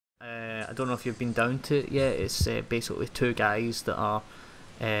I don't know if you've been down to it yet. It's basically two guys that are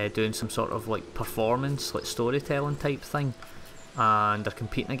doing some sort of like performance, like storytelling type thing, and they're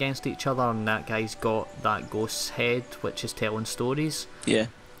competing against each other, and that guy's got that ghost's head which is telling stories. Yeah.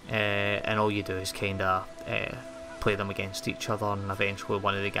 And all you do is kind of play them against each other, and eventually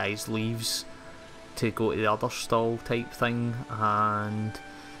one of the guys leaves to go to the other stall type thing, and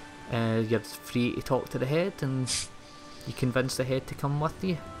you're free to talk to the head, and you convince the head to come with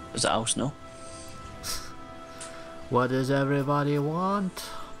you. Does the house know? What does everybody want?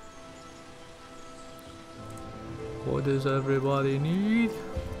 What does everybody need?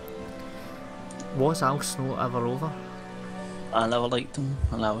 Was Al Snow ever over? I never liked him,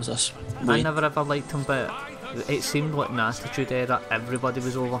 and I was this I way. never ever liked him, but it seemed like in the Attitude Era everybody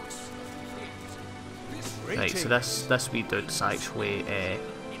was over. Right, so this wee dude's actually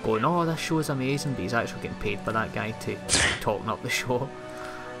going, oh, this show is amazing, but he's actually getting paid by that guy to talking up the show.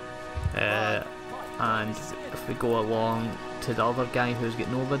 And if we go along to the other guy who's got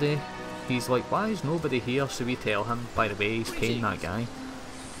nobody, he's like, why is nobody here? So we tell him, by the way, he's paying that guy.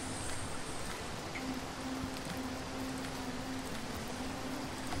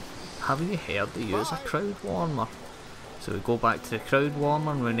 Have you heard they use a crowd warmer? So we go back to the crowd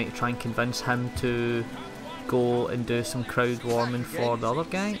warmer, and we need to try and convince him to go and do some crowd warming for the other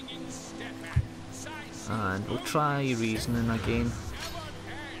guy. And we'll try reasoning again.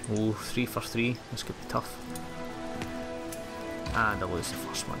 Oh, 3 for 3, this could be tough. And I lose the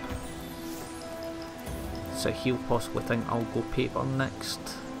first one. So he'll possibly think I'll go paper next.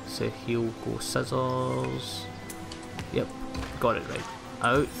 So he'll go scissors. Yep, got it right.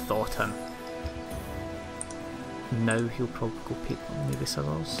 I outthought him. Now he'll probably go paper, maybe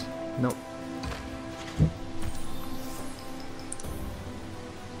scissors. Nope.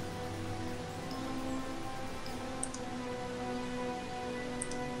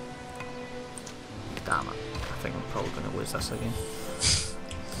 Damn it. I think I'm probably going to lose this again.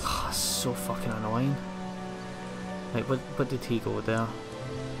 Oh, it's so fucking annoying. Right, what did he go there?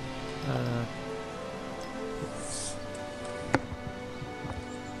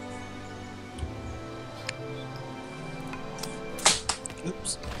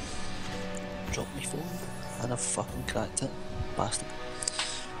 Oops. Dropped my phone, and I fucking cracked it. Bastard.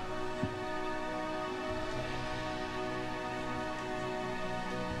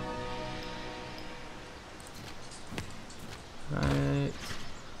 Right.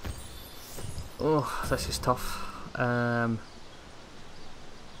 Oh, this is tough.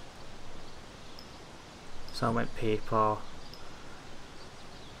 So I went paper.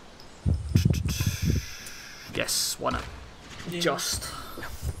 Yes, won it. Just.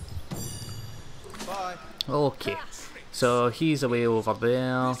 Okay. So he's away over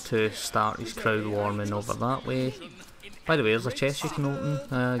there to start his crowd warming over that way. By the way, there's a chest you can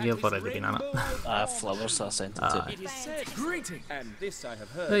open. You've already been in it. I have flowers that I sent it to.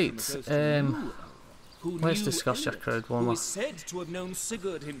 Right, let's discuss your crowd warmer.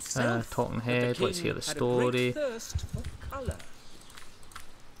 Talking head, let's hear the story.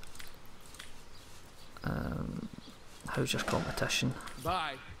 How's your competition?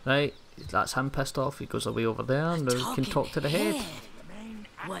 Right, that's him pissed off, he goes away over there, now we can talk to the head.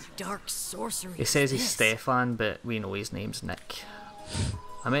 What dark sorcery? He says he's Stefan, but we know his name's Nick.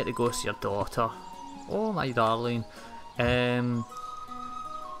 I met the ghost of your daughter. Oh my darling.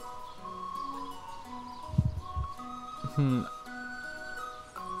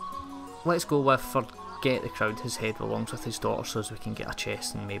 Let's go with forget the crowd, his head belongs with his daughter, so as we can get a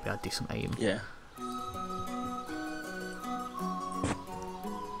chest and maybe a decent item. Yeah.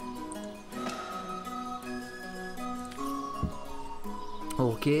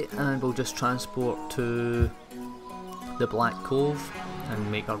 Okay, and we'll just transport to the Black Cove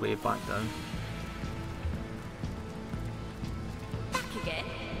and make our way back down. Back again.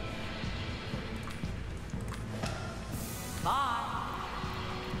 Bye.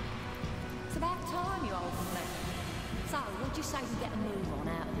 It's about time you old man. So, what'd you say we get a move on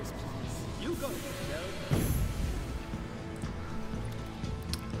out of this place? You got it,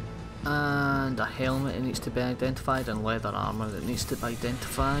 And a helmet that needs to be identified, and leather armour that needs to be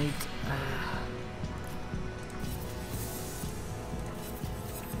identified.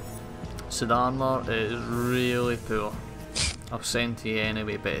 So the armour is really poor. I'll send to you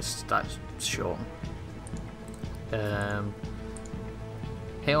anyway, but that's short.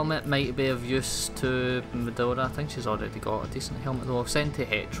 Helmet might be of use to Medora. I think she's already got a decent helmet though. I'll send to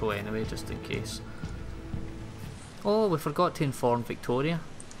Hetero anyway, just in case. Oh, we forgot to inform Victoria.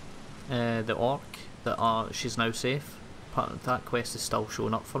 The orc that she's now safe. Part of that quest is still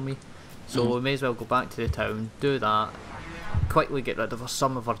showing up for me, so we may as well go back to the town, do that, quickly get rid of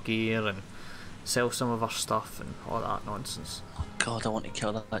some of our gear and sell some of our stuff and all that nonsense. God, I want to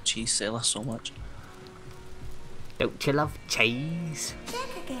kill that cheese seller so much. Don't you love cheese?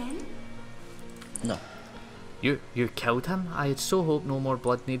 Back again? No. You killed him? I had so hoped no more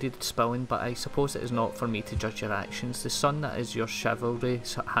blood needed spilling, but I suppose it is not for me to judge your actions. The sun that is your chivalry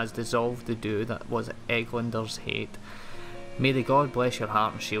has dissolved the dew that was Eglinder's hate. May the god bless your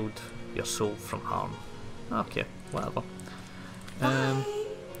heart and shield your soul from harm. Okay, whatever.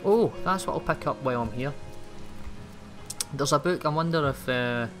 Oh, that's what I'll pick up while I'm here. There's a book. I wonder if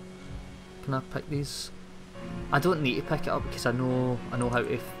can I pick these? I don't need to pick it up because I know how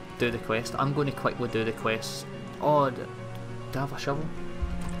to do the quest. I'm going to quickly do the quest. Oh, do I have a shovel?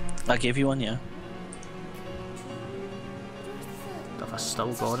 I gave you one, yeah. Have I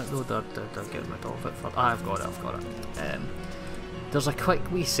still got it though? They're getting rid of it for. I've got it. There's a quick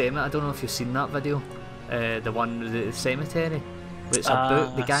wee cemetery. I don't know if you've seen that video. The one, the cemetery. It's a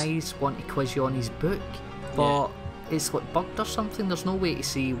book. The guys want to quiz you on his book, but it's like bugged or something. There's no way to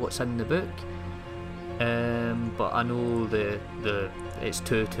see what's in the book. But I know the it's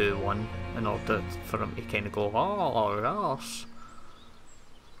 221 in order for him to kind of go, oh yes,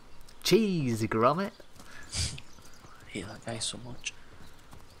 cheese grommet. I hate that guy so much.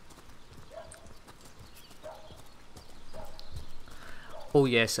 Oh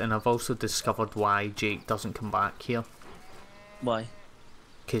yes, and I've also discovered why Jake doesn't come back here. Why?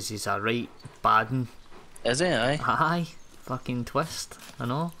 Because he's a right bad un. Is he, aye? Aye, fucking twist, I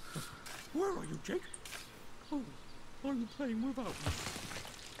know. Where are you, Jake? Oh, are you playing without me?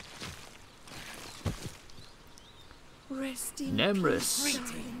 Rest in Nemrus. peace.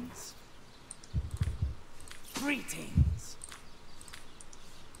 Greetings. Greetings.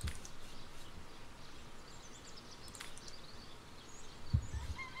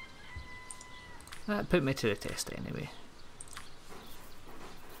 Put me to the test anyway.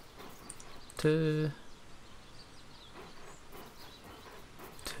 2,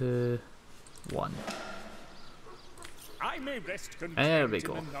 2, 1. I may rest content There we in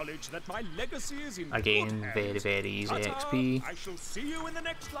go. the knowledge that my legacy is in Again, good hands. very easy Ta-ta. XP. I shall see you in the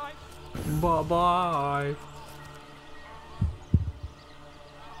next life. Bye bye.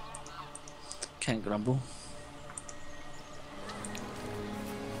 Can't grumble.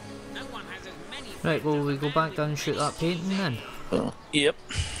 Right, well we go back down and shoot that painting then. Yep.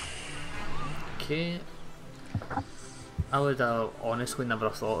 Okay. I would have honestly never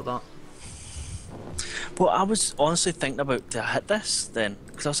have thought of that. Well, I was honestly thinking about to hit this then,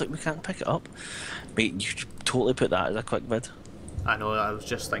 because I was like, we can't pick it up. Mate, you should totally put that as a quick vid. I know, I was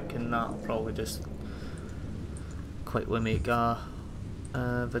just thinking that. I'll probably just quickly make a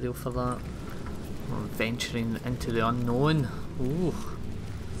video for that. I'm venturing into the unknown. Ooh.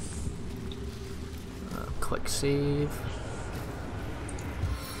 Quick save.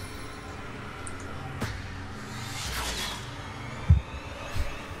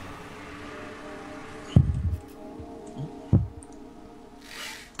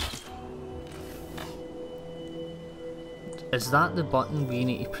 Is that the button we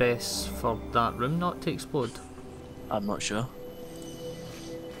need to press for that room not to explode? I'm not sure.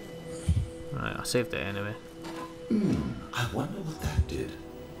 Right, I saved it anyway. I wonder what that did.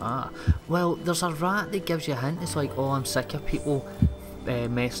 Ah, well, there's a rat that gives you a hint. It's like, oh, I'm sick of people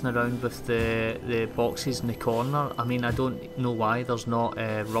messing around with the boxes in the corner. I mean, I don't know why there's not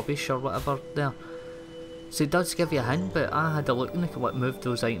rubbish or whatever there. So it does give you a hint, but I had a look in the moved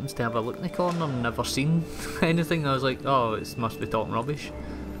those items to have a look in the corner and never seen anything. I was like, oh, it must be talking rubbish.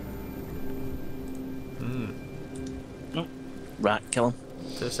 Nope. Rat, kill him.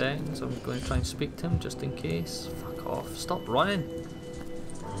 2 seconds, I'm going to try and speak to him just in case. Fuck off, stop running.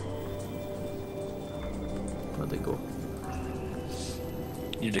 Where'd they go?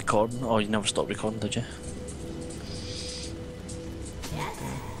 You recording? Oh, you never stopped recording, did you?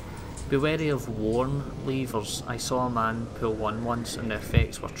 Be wary of worn levers. I saw a man pull one once and the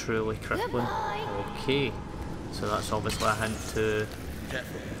effects were truly crippling. Okay, so that's obviously a hint to...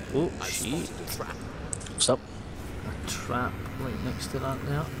 Oh, shit. What's up? A trap right next to that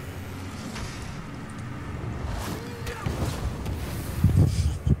there.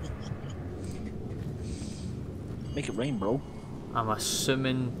 Make it rain, bro. I'm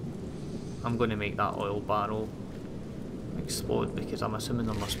assuming I'm going to make that oil barrel explode because I'm assuming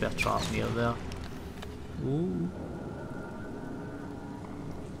there must be a trap near there. Ooh.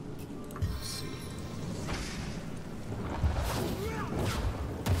 Let's see.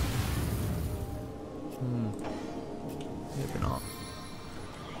 Maybe not.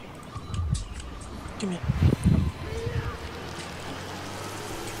 Give me it.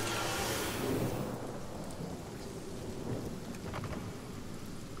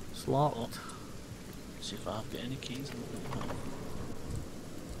 It's locked. See if I've got any keys.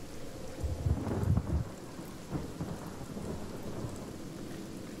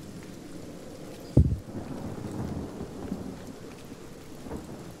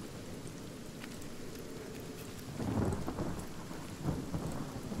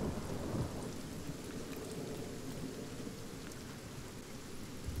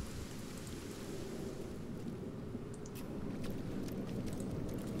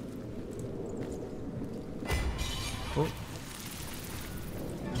 Oh.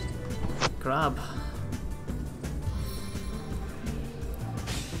 Grab.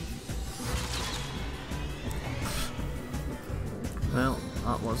 Well,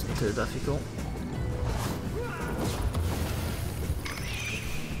 that wasn't too difficult.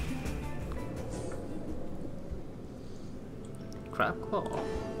 Crab claw.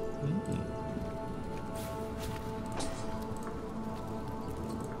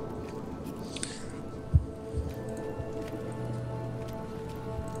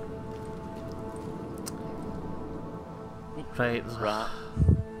 Right, Rat.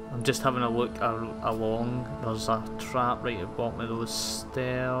 I'm just having a look along. There's a trap right at the bottom of those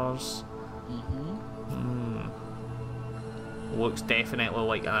stairs. Looks definitely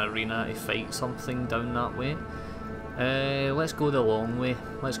like an arena to fight something down that way. Let's go the long way.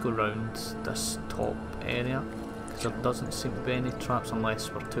 Let's go round this top area, because there doesn't seem to be any traps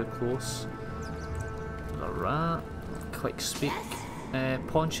unless we're too close. There's a rat. Quick speak.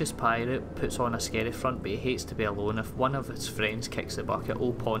 Pontius Pirate puts on a scary front, but he hates to be alone. If one of his friends kicks the bucket,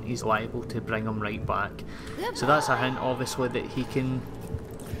 old Ponty's liable to bring him right back. So that's a hint, obviously, that he can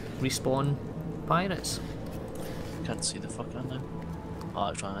respawn pirates. Can't see the fucker now. Oh,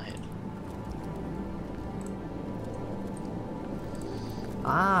 it's ran ahead.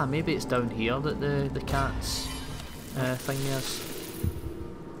 Ah, maybe it's down here that the cat's thing is.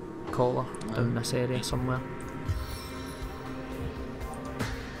 Collar, down this area somewhere.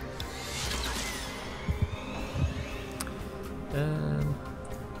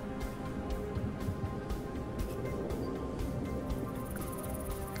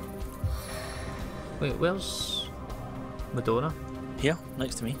 Wait, where's Madonna? Here,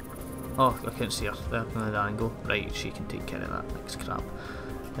 next to me. Oh, I couldn't see her there at the angle. Right, she can take care of that next crap.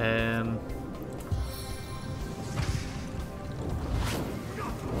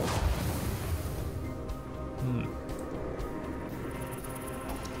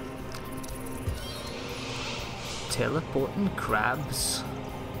 Teleporting crabs.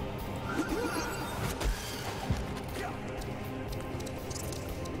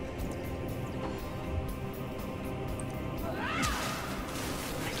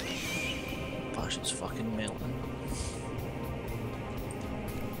 Gosh, it's fucking melting.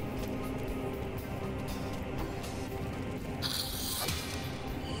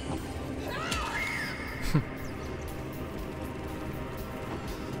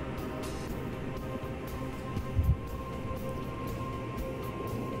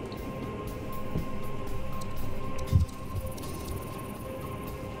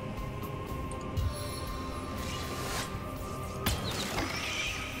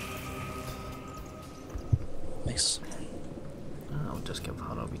 Nice. I'll just give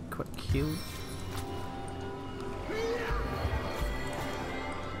her a wee quick heal.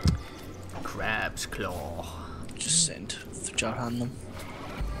 Crab's claw. Just send the jar hand them.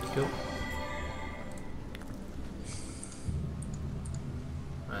 Cool.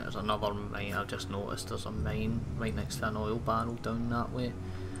 Right, there's another mine. I've just noticed there's a mine right next to an oil barrel down that way.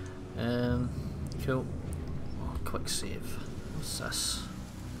 Cool. Oh, quick save. What's this?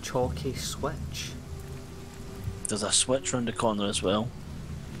 Chalky switch. There's a switch round the corner as well.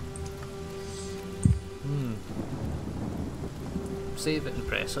 Save it and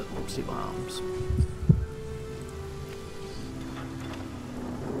press it. See what happens.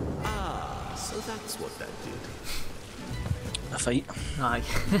 Ah, so that's what that did. A fight Aye.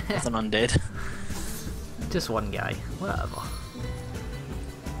 with an undead. Just one guy. Whatever.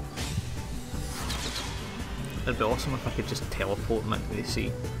 It'd be awesome if I could just teleport him into the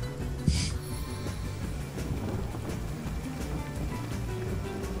sea.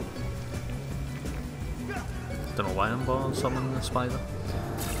 Don't know why I'm bothering summoning the spider.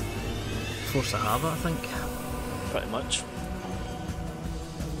 Forced to have it, I think. Pretty much.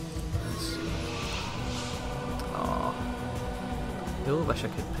 Aww. I really wish I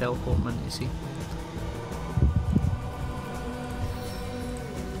could teleport him into the sea.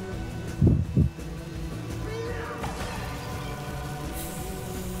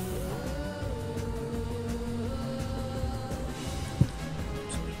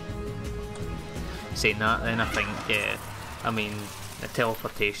 Saying that, then I think, I mean, A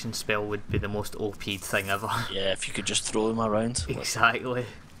teleportation spell would be the most OP'd thing ever. Yeah, if you could just throw them around. Exactly.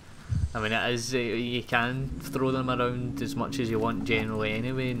 I mean, it is. You can throw them around as much as you want generally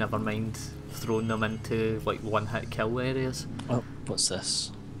anyway, never mind throwing them into like one-hit kill areas. Oh, what's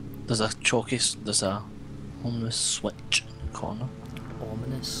this? There's a there's a ominous switch in the corner.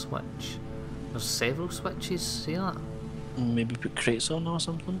 Ominous switch. There's several switches, see that? Maybe put crates on or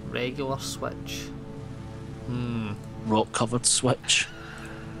something? Regular switch. Rock covered switch.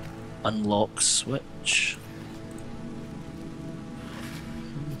 Unlock switch.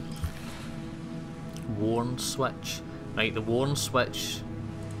 Worn switch. Right, the worn switch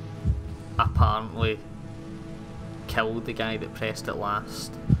apparently killed the guy that pressed it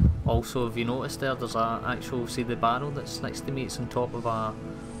last. Also, have you noticed there's a actual, see the barrel that's next to me, it's on top of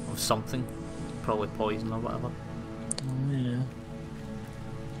something, probably poison or whatever. Yeah.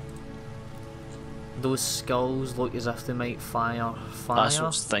 Those skulls look as if they might fire fire. That's what I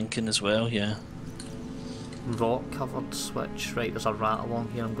was thinking as well, yeah. Rock covered switch. Right, there's a rat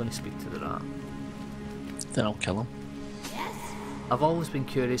along here, I'm going to speak to the rat. Then I'll kill him. I've always been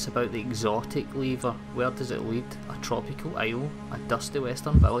curious about the exotic lever. Where does it lead? A tropical isle? A dusty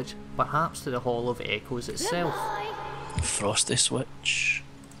western village? Perhaps to the Hall of Echoes itself? Frosty switch.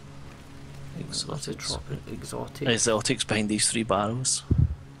 Exotics. Exotic. Exotics behind these 3 barrels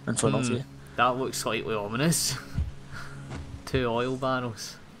in front of you. That looks slightly ominous. 2 oil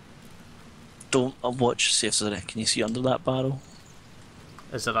barrels. Don't watch, see if there's any. Can you see under that barrel?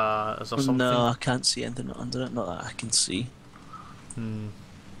 Is there something? No, I can't see anything under it, not that I can see.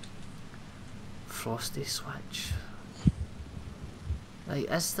 Frosty switch.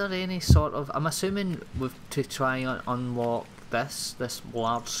 Like, is there any sort of... I'm assuming to try and unlock this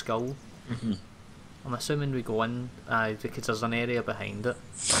large skull. I'm assuming we go in, because there's an area behind it.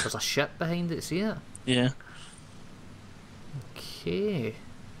 There's a ship behind it, see it? Yeah. Okay.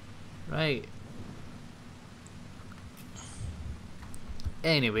 Right.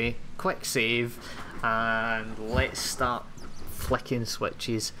 Anyway, quick save, and let's start flicking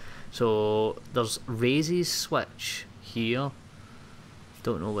switches. So there's Raise's switch here.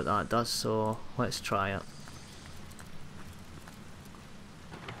 Don't know what that does, so let's try it.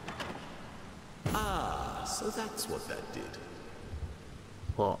 Ah, so that's what that did.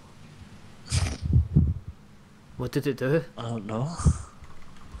 What? What did it do? I don't know.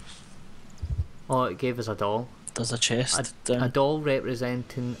 Oh, it gave us a doll. There's a chest A down. doll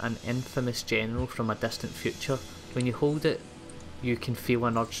representing an infamous general from a distant future. When you hold it, you can feel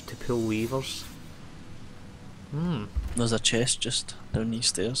an urge to pull levers. There's a chest just down these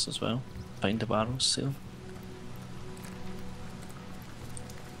stairs as well. Behind the barrels, see them?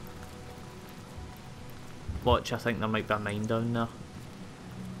 Watch, I think there might be a mine down there.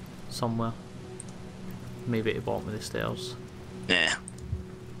 Somewhere. Maybe at the bottom of the stairs. Yeah.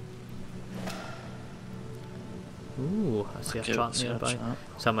 Ooh, I see a Okay, trap see a nearby. trap.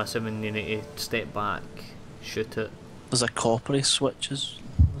 So I'm assuming you need to step back, shoot it. There's a coppery switch.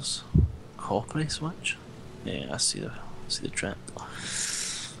 There's a coppery switch? Yeah, I see the trap.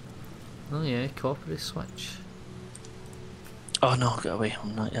 Oh yeah, coppery switch. Oh no, get away.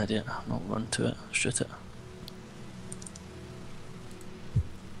 I'm not an idiot. I'm not run to it. Shoot it.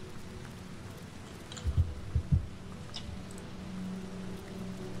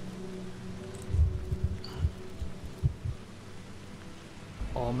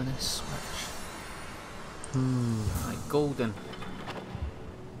 Ominous switch. Right, golden.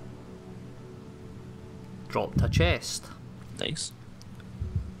 Dropped a chest. Nice.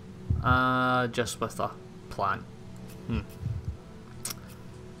 Just with a plant.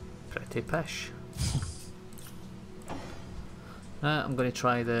 Pretty pish. I'm going to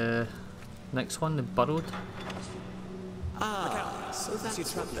try the next one, the burrowed. Ah, so that's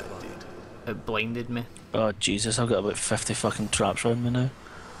what that did. It blinded me. Oh Jesus, I've got about 50 fucking traps around me now.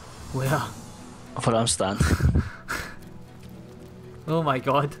 Where? Where I'm standing. Oh my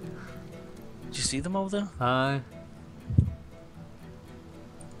god. Did you see them all there? Aye.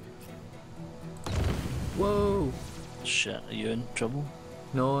 Whoa. Shit, are you in trouble?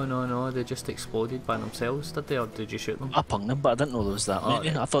 No, they just exploded by themselves, did they, or did you shoot them? I punged them, but I didn't know there was that many.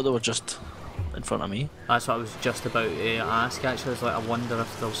 Okay. I thought they were just in front of me. That's what I was just about to ask actually. I was like, I wonder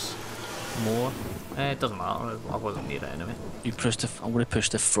if there's more. It doesn't matter, I wasn't near it anyway. You pushed I'm going to push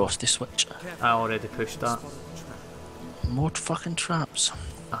the frosty switch. I already pushed that. More fucking traps.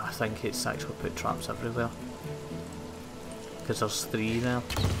 I think it's actually put traps everywhere. Because there's 3 there.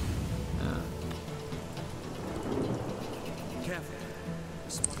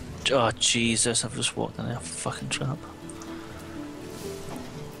 Oh Jesus, I've just walked in a fucking trap.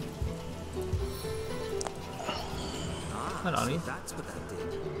 Where are you? That's what that did.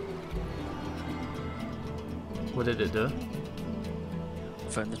 What did it do?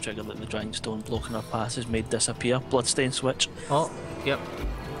 Found the trigger that the drying stone block in our passes made disappear. Bloodstain switch. Oh, yep.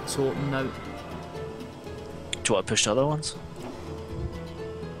 It's open now. Do you want to push the other ones?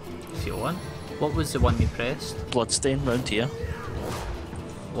 If you want. What was the one you pressed? Bloodstain round here.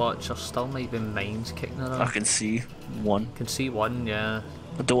 Watch, there still might be mines kicking around. I can see one. Can see one, yeah.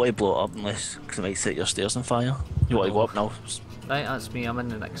 I don't want to blow it up unless, because it might set your stairs on fire. You want to go up now? Right, that's me. I'm in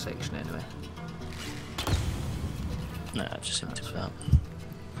the next section anyway. Nah, I just seem to do that.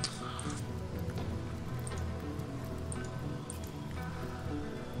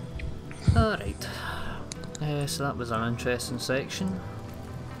 Alright. So that was an interesting section.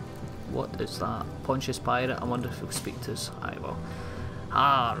 What is that? Pontius Pirate? I wonder if he'll speak to us. Aye, well.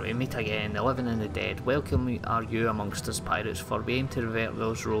 Ah, we meet again, the living and the dead. Welcome are you amongst us pirates, for we aim to revert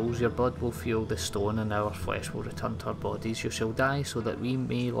those roles. Your blood will fuel the stone, and our flesh will return to our bodies. You shall die, so that we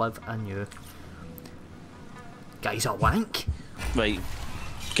may live anew. Guy's a wank? Right,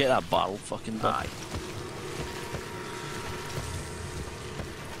 get that barrel fucking done. Aye.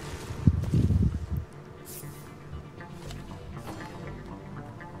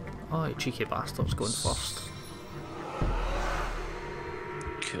 Oh, you cheeky bastard's going first.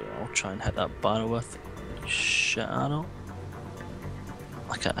 Cool, I'll try and hit that barrel with shit arrow.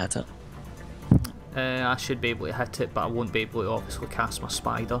 I can't hit it. I should be able to hit it, but I won't be able to obviously cast my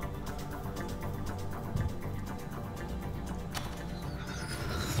spider.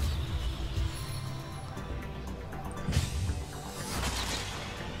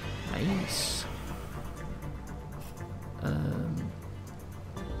 Nice.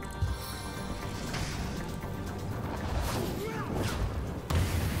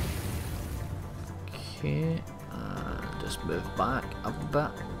 Okay, just move back a bit.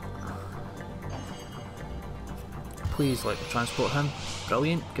 Please let me transport him.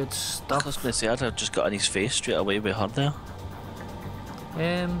 Brilliant, good I was stuff. going to say, I'd have just got in his face straight away with her there.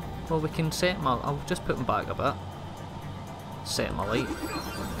 Well, we can set him up. I'll just put him back a bit. Set him alight,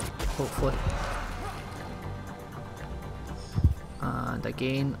 hopefully. And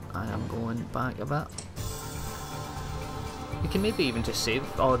again, I am going back a bit. We can maybe even just save.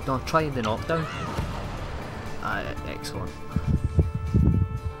 Oh no, try the knockdown. Excellent.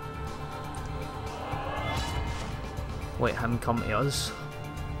 Let him come to us.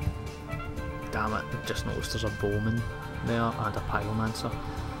 Damn it, I've just noticed there's a bowman there and a pyromancer.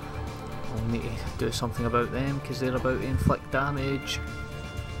 I'll need to do something about them because they're about to inflict damage.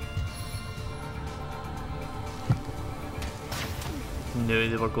 Knew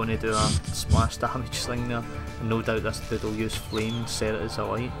they were going to do a splash damage thing there. And no doubt this dude will use flame, set it as a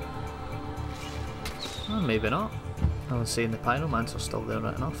light. Well, maybe not. I was saying the pyromancer's still there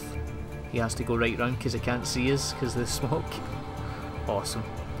right enough. He has to go right round because he can't see us because of the smoke. Awesome.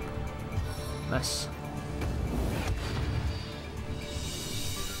 Miss.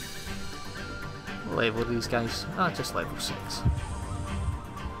 Level these guys. Just level 6. I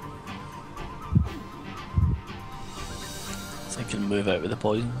think I can move out with the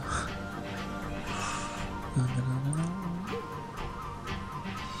poison.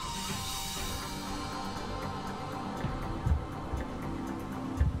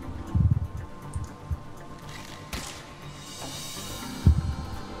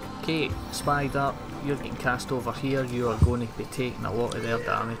 Okay, Spider, you're getting cast over here. You are going to be taking a lot of their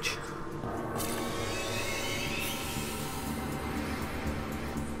damage.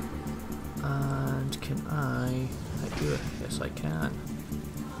 And can I hit you? Yes, I can.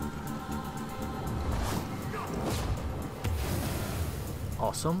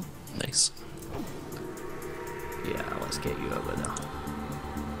 Awesome. Nice. Yeah, let's get you over there.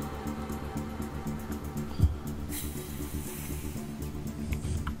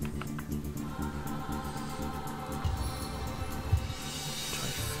 Try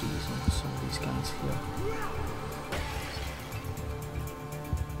freezing some of these guys here.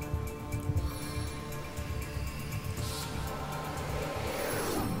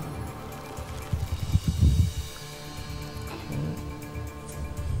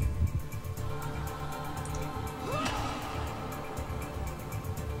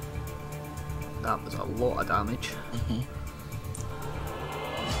 That was a lot of damage.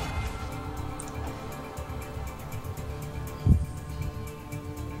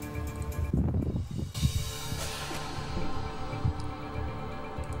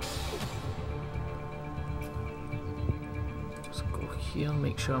 Just go here,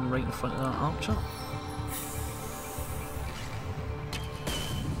 make sure I'm right in front of that archer.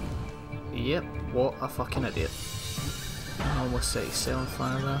 Yep, what a fucking idiot. I almost set his cell on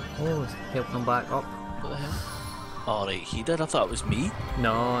fire there. Oh, helping him back up. What the hell? Alright, he did. I thought it was me.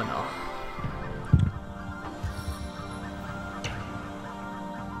 No, no.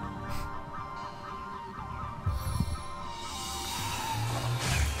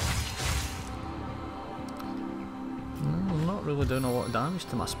 I'm not really doing a lot of damage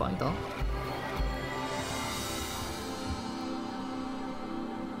to my spider.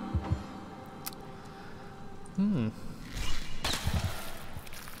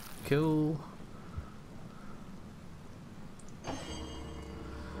 Cool.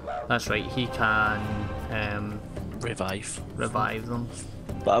 That's right, he can Revive. revive them.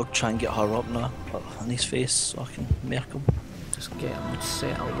 But I'll try and get her up now, on his face, so I can mark him. Just get him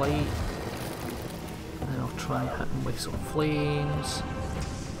set alight. And then I'll try and hit him with some flames.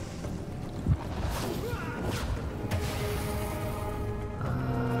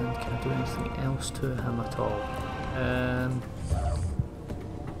 And can I do anything else to him at all?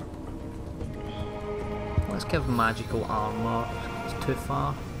 Let's give him magical armour. It's too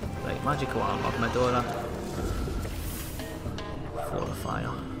far. Right, magical armour, Medora.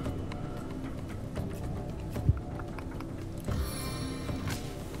 Fortifier.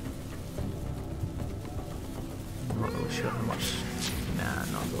 I'm not really sure how much. Nah,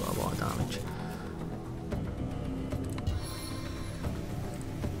 not really a lot of damage.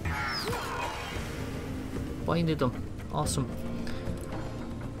 Blinded him. Awesome.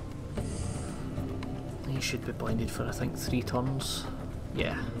 He should be blinded for I think 3 turns.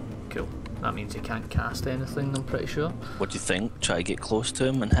 Yeah, cool. That means he can't cast anything, I'm pretty sure. What do you think? Try to get close to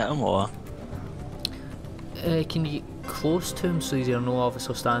him and hit him, or? Can you get close to him so you're not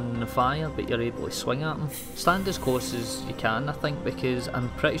obviously standing in the fire, but you're able to swing at him? Stand as close as you can, I think, because I'm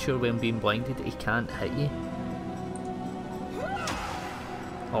pretty sure when being blinded he can't hit you.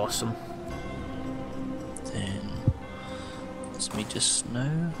 Awesome. Then it's me just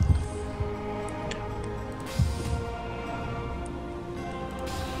now.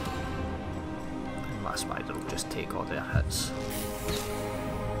 My spider will just take all their hits.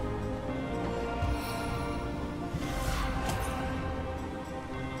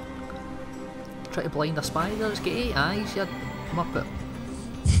 Try to blind a spider, it's got 8 eyes, you muppet.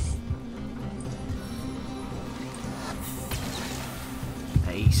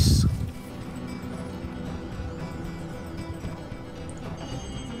 Nice.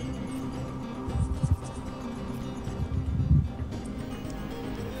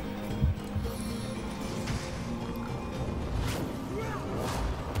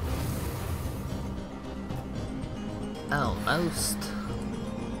 Almost.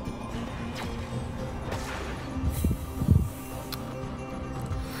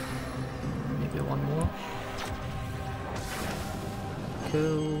 Maybe one more.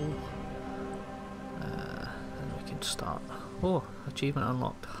 Cool. And we can start. Oh, achievement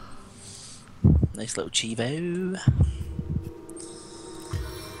unlocked. Nice little Chivo.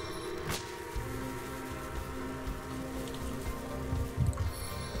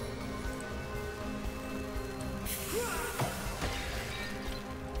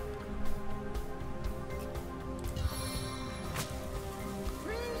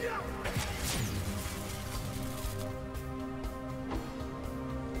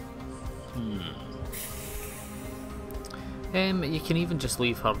 You can even just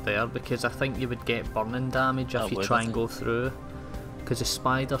leave her there because I think you would get burning damage if you try and go through. Because the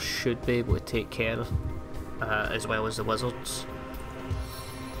spider should be able to take care as well as the wizards.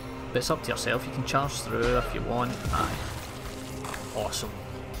 But it's up to yourself, you can charge through if you want. Aye. Awesome.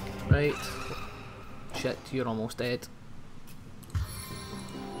 Right. Shit, you're almost dead.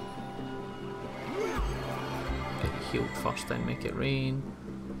 Get healed first, then make it rain.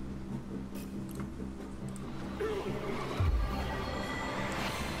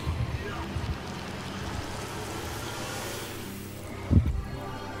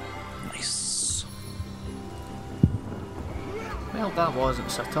 Well, that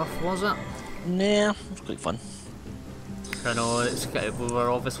wasn't so tough, was it? Nah, it was quite fun. I know, we were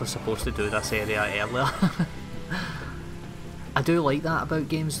obviously supposed to do this area earlier. I do like that about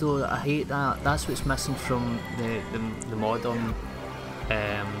games though, I hate that. That's what's missing from the modern,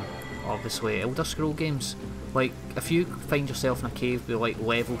 obviously, Elder Scroll games. Like, if you find yourself in a cave with like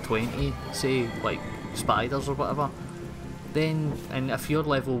level 20, say, like spiders or whatever, then, and if you're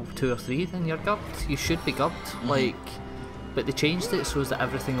level 2 or 3, then you're gubbed. You should be gubbed. Like, but they changed it so that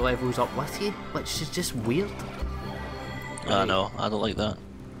everything levels up with you, which is just weird. I know, I don't like that.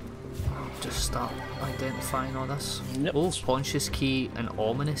 I'll just start identifying all this. Yep. Oh, Pontius key and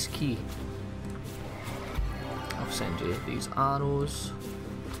ominous key. I'll send you these arrows.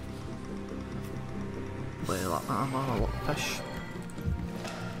 Well, a lot of fish.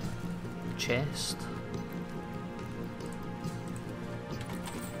 Chest.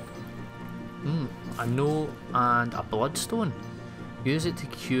 A note and a bloodstone. Use it to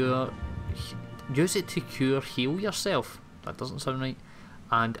cure. Heal yourself. That doesn't sound right.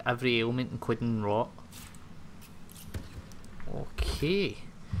 And every ailment, including rot. Okay.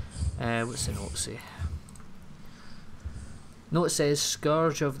 What's the note say? Note says,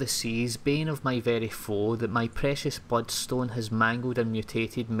 Scourge of the seas, bane of my very foe, that my precious bloodstone has mangled and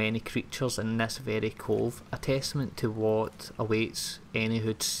mutated many creatures in this very cove, a testament to what awaits any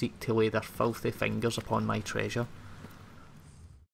who'd seek to lay their filthy fingers upon my treasure.